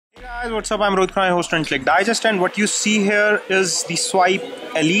Guys, what's up? I'm Rohit Khurana, host Intellect Digest, and what you see here is the Swipe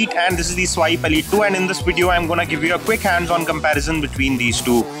Elite and this is the Swipe Elite 2, and in this video I'm gonna give you a quick hands-on comparison between these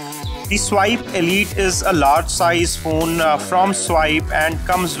two. The Swipe Elite is a large size phone from Swipe and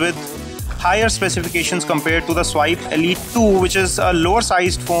comes with higher specifications compared to the Swipe Elite 2, which is a lower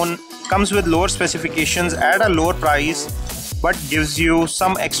sized phone, comes with lower specifications at a lower price but gives you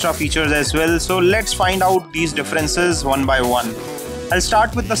some extra features as well. So let's find out these differences one by one. I'll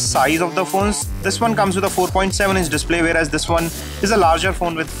start with the size of the phones. This one comes with a 4.7-inch display, whereas this one is a larger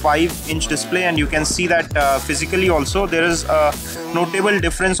phone with 5-inch display, and you can see that physically also there is a notable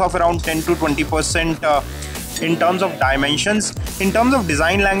difference of around 10 to 20% in terms of dimensions. In terms of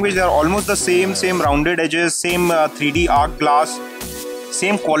design language, they are almost the same rounded edges, same 3D arc glass,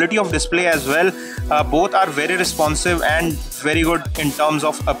 same quality of display as well. Both are very responsive and very good in terms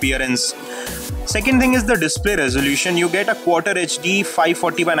of appearance. Second thing is the display resolution. You get a Quad HD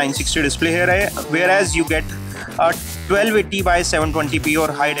 540 by 960 display here, whereas you get a 1280 by 720p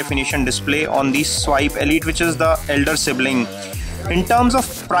or high definition display on the Swipe Elite, which is the elder sibling. In terms of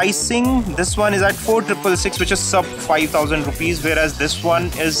pricing, this one is at 4,666, which is sub 5,000 rupees, whereas this one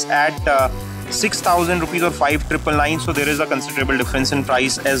is at 6,000 rupees or 5,999, so there is a considerable difference in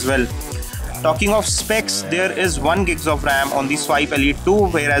price as well. Talking of specs, there is 1 GB of RAM on the Swipe Elite 2,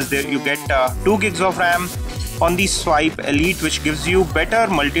 whereas there you get 2 GB of RAM on the Swipe Elite, which gives you better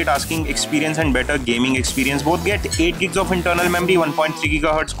multitasking experience and better gaming experience. Both get 8 GB of internal memory, 1.3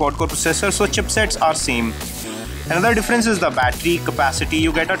 GHz quad-core processor, so chipsets are same. Another difference is the battery capacity.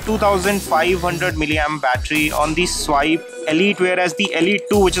 You get a 2500 mAh battery on the Swipe Elite, whereas the Elite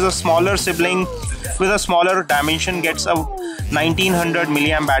 2, which is a smaller sibling with a smaller dimension, gets a 1900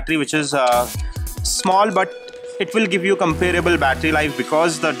 mAh battery, which is small, but it will give you comparable battery life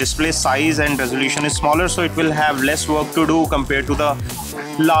because the display size and resolution is smaller, so it will have less work to do compared to the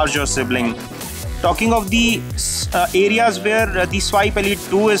larger sibling. Talking of the areas where the Swipe Elite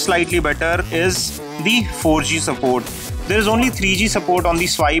 2 is slightly better is the 4G support. There is only 3G support on the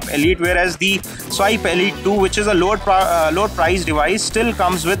Swipe Elite, whereas the Swipe Elite 2, which is a lower price device, still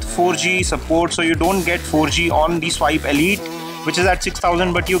comes with 4G support. So you don't get 4G on the Swipe Elite, which is at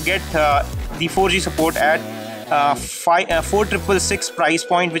 6,000, but you get the 4G support at 4,666 price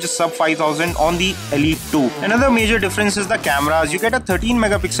point, which is sub 5,000 on the Elite 2. Another major difference is the cameras. You get a 13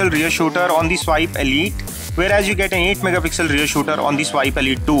 megapixel rear shooter on the Swipe Elite, whereas you get an 8 megapixel rear shooter on the Swipe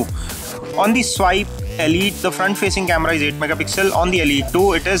Elite 2. On the Swipe Elite, the front facing camera is 8 megapixel. On the Elite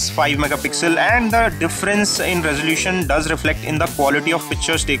 2, it is 5 megapixel, and the difference in resolution does reflect in the quality of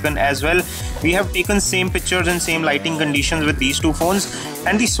pictures taken as well. We have taken same pictures in same lighting conditions with these two phones,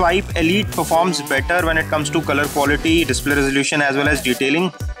 and the Swipe Elite performs better when it comes to color quality, display resolution as well as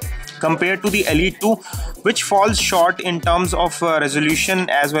detailing compared to the Elite 2, which falls short in terms of resolution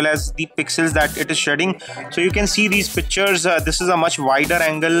as well as the pixels that it is shedding. So you can see these pictures, this is a much wider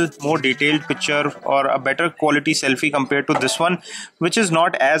angle, more detailed picture, or a better quality selfie compared to this one, which is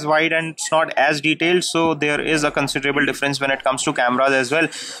not as wide and it's not as detailed. So there is a considerable difference when it comes to cameras as well.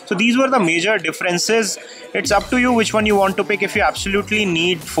 So these were the major differences. It's up to you which one you want to pick. If you absolutely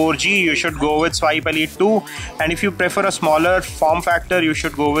need 4G, you should go with Swipe Elite 2, and if you prefer a smaller form factor, you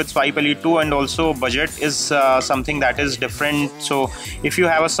should go with Swipe Elite 2. And also budget is something that is different, so if you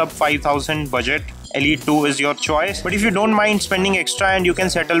have a sub 5,000 budget, Elite 2 is your choice. But if you don't mind spending extra and you can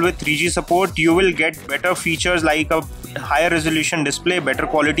settle with 3G support, you will get better features like a higher resolution display, better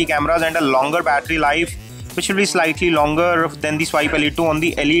quality cameras, and a longer battery life, which will be slightly longer than the Swipe Elite 2 on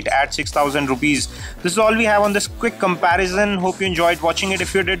the Elite at 6,000 rupees. This is all we have on this quick comparison. Hope you enjoyed watching it.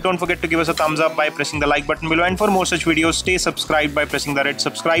 If you did, don't forget to give us a thumbs up by pressing the like button below, and for more such videos, stay subscribed by pressing the red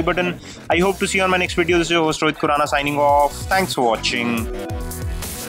subscribe button. I hope to see you on my next video. This is your host Rohit Khurana signing off. Thanks for watching.